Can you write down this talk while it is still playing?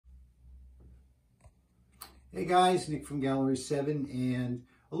Hey guys, Nick from Gallery 7, and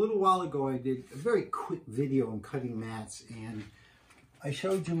a little while ago I did a very quick video on cutting mats, and I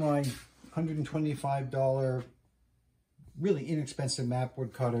showed you my $125 really inexpensive mat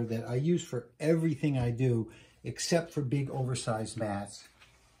board cutter that I use for everything I do except for big oversized mats.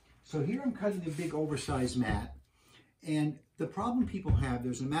 So here I'm cutting a big oversized mat, and the problem people have,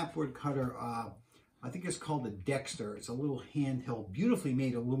 there's a mat board cutter, I think it's called a Dexter. It's a little handheld, beautifully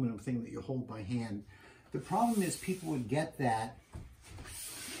made aluminum thing that you hold by hand. The problem is people would get that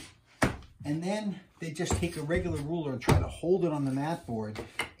and then they just take a regular ruler and try to hold it on the mat board,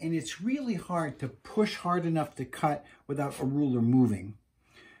 and it's really hard to push hard enough to cut without a ruler moving.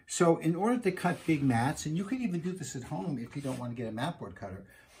 So in order to cut big mats, and you can even do this at home if you don't want to get a mat board cutter,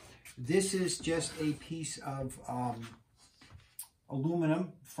 this is just a piece of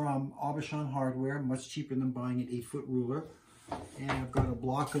aluminum from Aubuchon Hardware, much cheaper than buying an 8-foot ruler. And I've got a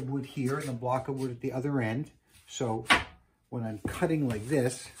block of wood here and a block of wood at the other end. So when I'm cutting like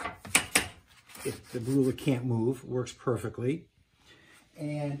this, if the ruler can't move, works perfectly.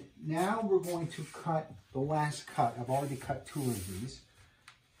 And now we're going to cut the last cut. I've already cut 2 of these.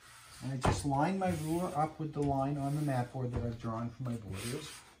 And I just line my ruler up with the line on the mat board that I've drawn for my borders.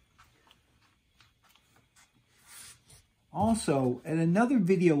 Also, in another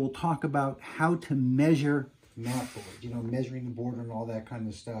video, we'll talk about how to measure mat board, you know, measuring the border and all that kind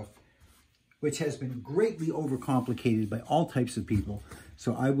of stuff, which has been greatly overcomplicated by all types of people.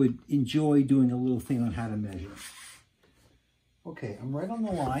 So I would enjoy doing a little thing on how to measure. Okay, I'm right on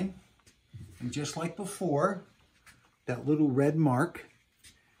the line. And just like before, that little red mark,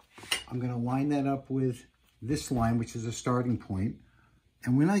 I'm going to line that up with this line, which is a starting point.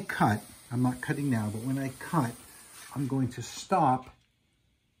 And when I cut, I'm not cutting now, but when I cut, I'm going to stop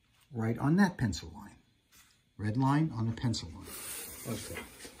right on that pencil line. Red line on the pencil line. Okay.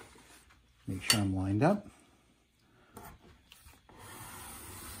 Make sure I'm lined up.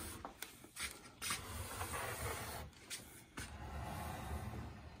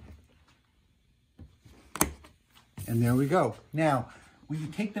 And there we go. Now, when you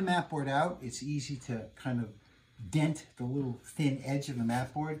take the mat board out, it's easy to kind of dent the little thin edge of the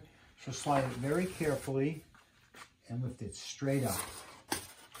mat board. So slide it very carefully and lift it straight up.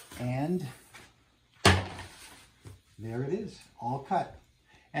 And there it is, all cut.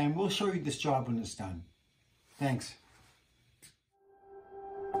 And we'll show you this job when it's done. Thanks.